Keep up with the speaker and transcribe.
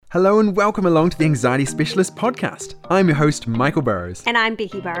Hello and welcome along to the Anxiety Specialist podcast. I'm your host, Michael Burrows. And I'm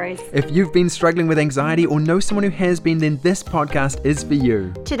Becky Burrows. If you've been struggling with anxiety or know someone who has been, then this podcast is for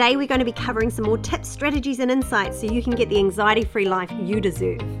you. Today we're going to be covering some more tips, strategies and insights so you can get the anxiety-free life you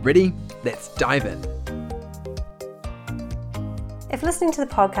deserve. Ready? Let's dive in. If listening to the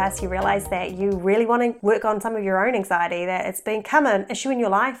podcast you realise that you really want to work on some of your own anxiety, that it's become an issue in your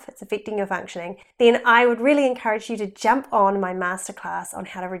life, it's affecting your functioning, then I would really encourage you to jump on my masterclass on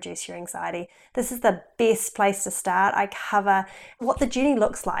how to reduce your anxiety. This is the best place to start. I cover what the journey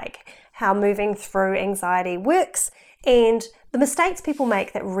looks like, how moving through anxiety works, and the mistakes people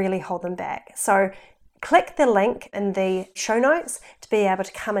make that really hold them back. So click the link in the show notes to be able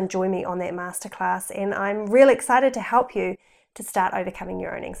to come and join me on that masterclass, and I'm really excited to help you to start overcoming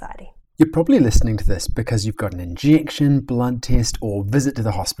your own anxiety. You're probably listening to this because you've got an injection, blood test, or visit to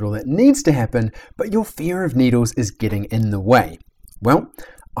the hospital that needs to happen, but your fear of needles is getting in the way. Well,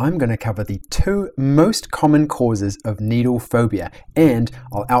 I'm going to cover the two most common causes of needle phobia, and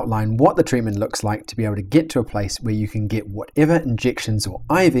I'll outline what the treatment looks like to be able to get to a place where you can get whatever injections or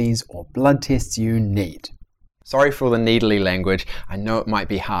IVs or blood tests you need. Sorry for all the needly language. I know it might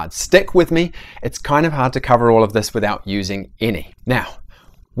be hard. Stick with me. It's kind of hard to cover all of this without using any. Now,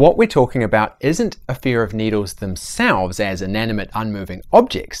 what we're talking about isn't a fear of needles themselves as inanimate, unmoving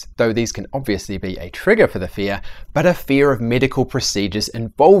objects, though these can obviously be a trigger for the fear, but a fear of medical procedures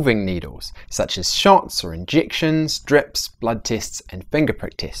involving needles, such as shots or injections, drips, blood tests, and finger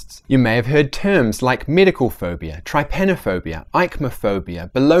prick tests. You may have heard terms like medical phobia, trypanophobia,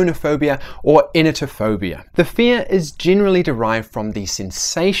 ichnophobia, ballonophobia, or enetophobia. The fear is generally derived from the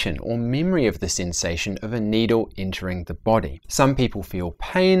sensation or memory of the sensation of a needle entering the body. Some people feel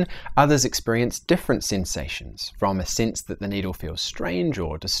pain. Others experience different sensations, from a sense that the needle feels strange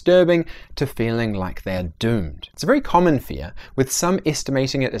or disturbing to feeling like they are doomed. It's a very common fear, with some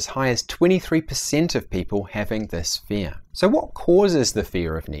estimating it as high as 23% of people having this fear. So what causes the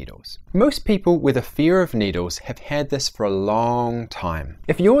fear of needles? Most people with a fear of needles have had this for a long time.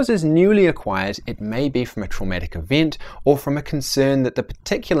 If yours is newly acquired, it may be from a traumatic event or from a concern that the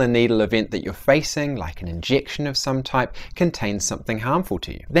particular needle event that you're facing, like an injection of some type, contains something harmful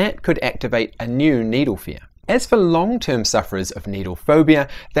to you. That could activate a new needle fear. As for long-term sufferers of needle phobia,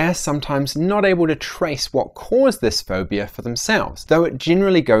 they are sometimes not able to trace what caused this phobia for themselves, though it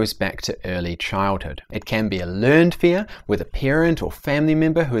generally goes back to early childhood. It can be a learned fear, with a parent or family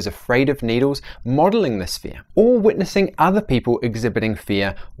member who is afraid of needles modeling this fear, or witnessing other people exhibiting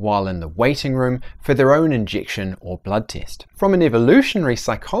fear while in the waiting room for their own injection or blood test. From an evolutionary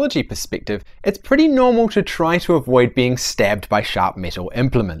psychology perspective, it's pretty normal to try to avoid being stabbed by sharp metal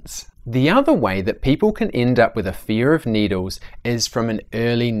implements. The other way that people can end up with a fear of needles is from an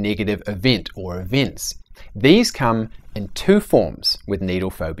early negative event or events. These come in two forms with needle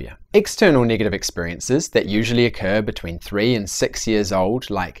phobia. External negative experiences that usually occur between 3 and 6 years old,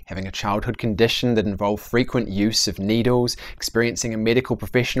 like having a childhood condition that involved frequent use of needles, experiencing a medical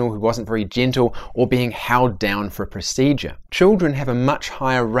professional who wasn't very gentle, or being held down for a procedure. Children have a much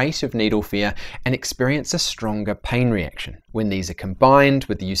higher rate of needle fear and experience a stronger pain reaction. When these are combined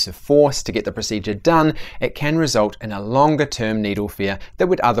with the use of force to get the procedure done, it can result in a longer-term needle fear that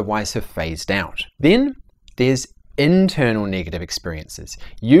would otherwise have phased out. Then there's internal negative experiences,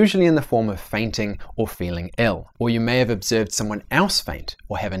 usually in the form of fainting or feeling ill, or you may have observed someone else faint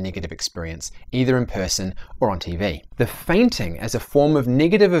or have a negative experience, either in person or on TV. The fainting as a form of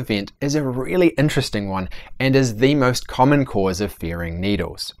negative event is a really interesting one and is the most common cause of fearing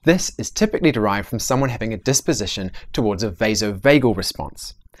needles. This is typically derived from someone having a disposition towards a vasovagal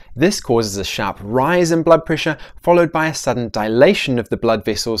response. This causes a sharp rise in blood pressure, followed by a sudden dilation of the blood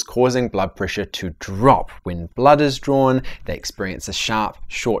vessels, causing blood pressure to drop. When blood is drawn, they experience a sharp,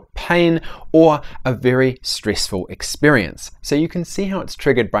 short pain or a very stressful experience. So you can see how it's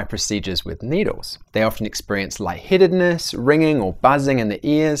triggered by procedures with needles. They often experience lightheadedness, ringing or buzzing in the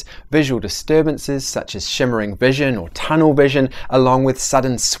ears, visual disturbances such as shimmering vision or tunnel vision, along with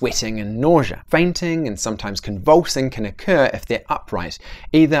sudden sweating and nausea. Fainting and sometimes convulsing can occur if they're upright,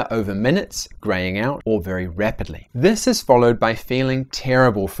 either over minutes, graying out, or very rapidly. This is followed by feeling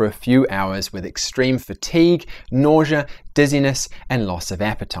terrible for a few hours with extreme fatigue, nausea, dizziness, and loss of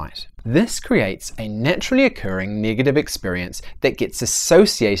appetite. This creates a naturally occurring negative experience that gets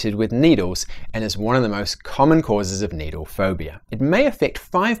associated with needles and is one of the most common causes of needle phobia. It may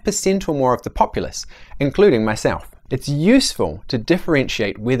affect 5% or more of the populace, including myself. It's useful to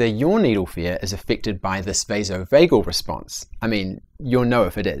differentiate whether your needle fear is affected by this vasovagal response. I mean, you'll know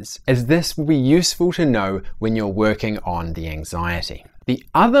if it is, as this will be useful to know when you're working on the anxiety. The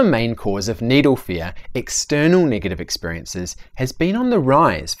other main cause of needle fear, external negative experiences, has been on the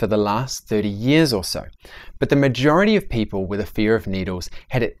rise for the last 30 years or so. But the majority of people with a fear of needles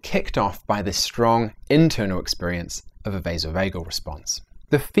had it kicked off by the strong internal experience of a vasovagal response.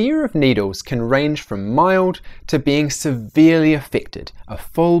 The fear of needles can range from mild to being severely affected, a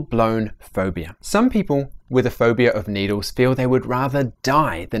full-blown phobia. Some people with a phobia of needles feel they would rather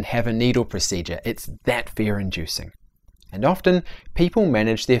die than have a needle procedure. It's that fear-inducing. And often, people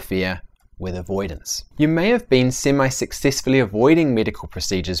manage their fear with avoidance. You may have been semi-successfully avoiding medical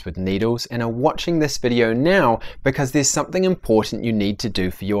procedures with needles and are watching this video now because there's something important you need to do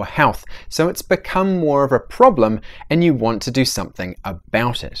for your health, so it's become more of a problem and you want to do something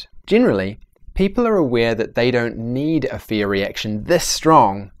about it. Generally, people are aware that they don't need a fear reaction this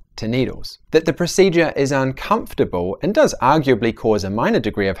strong to needles, that the procedure is uncomfortable and does arguably cause a minor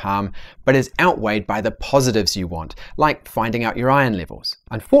degree of harm, but is outweighed by the positives you want, like finding out your iron levels.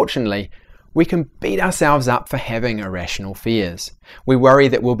 Unfortunately, we can beat ourselves up for having irrational fears. We worry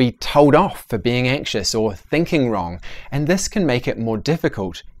that we'll be told off for being anxious or thinking wrong, and this can make it more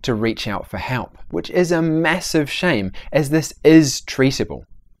difficult to reach out for help, which is a massive shame, as this is treatable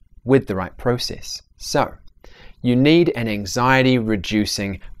with the right process. So, you need an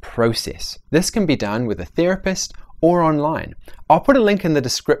anxiety-reducing process. This can be done with a therapist or online. I'll put a link in the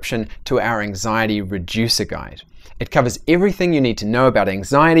description to our anxiety reducer guide. It covers everything you need to know about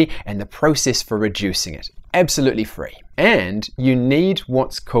anxiety and the process for reducing it. Absolutely free. And you need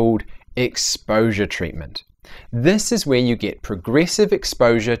what's called exposure treatment. This is where you get progressive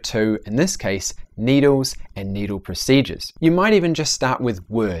exposure to, in this case, needles and needle procedures. You might even just start with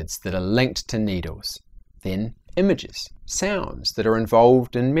words that are linked to needles. Then images, sounds that are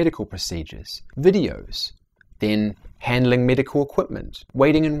involved in medical procedures, videos, then handling medical equipment,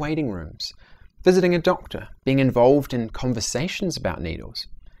 waiting in waiting rooms, visiting a doctor, being involved in conversations about needles,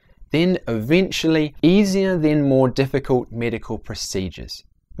 then eventually easier then more difficult medical procedures,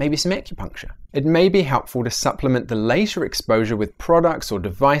 maybe some acupuncture. It may be helpful to supplement the later exposure with products or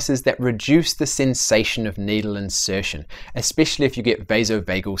devices that reduce the sensation of needle insertion, especially if you get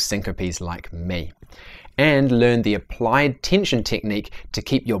vasovagal syncopes like me, and learn the applied tension technique to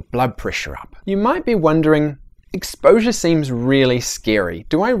keep your blood pressure up. You might be wondering, exposure seems really scary.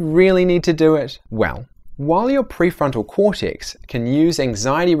 Do I really need to do it? Well, while your prefrontal cortex can use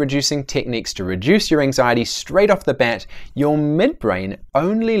anxiety-reducing techniques to reduce your anxiety straight off the bat, your midbrain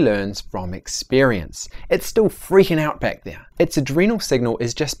only learns from experience. It's still freaking out back there. Its adrenal signal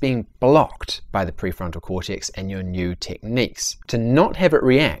is just being blocked by the prefrontal cortex and your new techniques. To not have it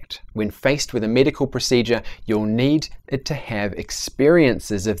react when faced with a medical procedure, you'll need it to have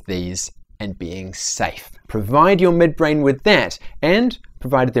experiences of these and being safe. Provide your midbrain with that, and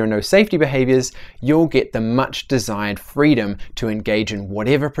provided there are no safety behaviors, you'll get the much desired freedom to engage in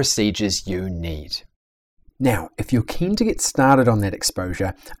whatever procedures you need. Now, if you're keen to get started on that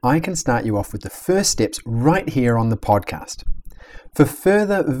exposure, I can start you off with the first steps right here on the podcast. For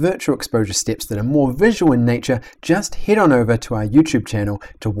further virtual exposure steps that are more visual in nature, just head on over to our YouTube channel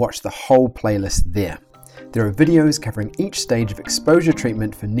to watch the whole playlist there. There are videos covering each stage of exposure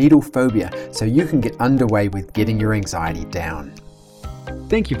treatment for needle phobia, so you can get underway with getting your anxiety down.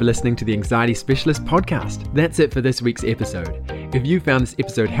 Thank you for listening to the Anxiety Specialist podcast. That's it for this week's episode. If you found this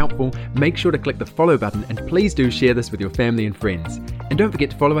episode helpful, make sure to click the follow button and please do share this with your family and friends. And don't forget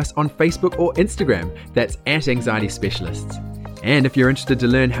to follow us on Facebook or Instagram. That's @Anxiety Specialists. And if you're interested to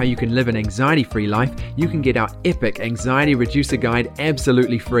learn how you can live an anxiety-free life, you can get our epic Anxiety Reducer Guide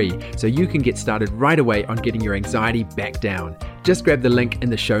absolutely free, so you can get started right away on getting your anxiety back down. Just grab the link in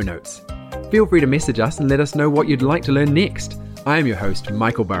the show notes. Feel free to message us and let us know what you'd like to learn next. I am your host,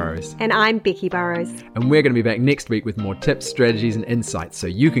 Michael Burrows. And I'm Becky Burrows. And we're going to be back next week with more tips, strategies, and insights so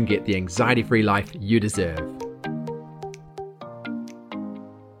you can get the anxiety-free life you deserve.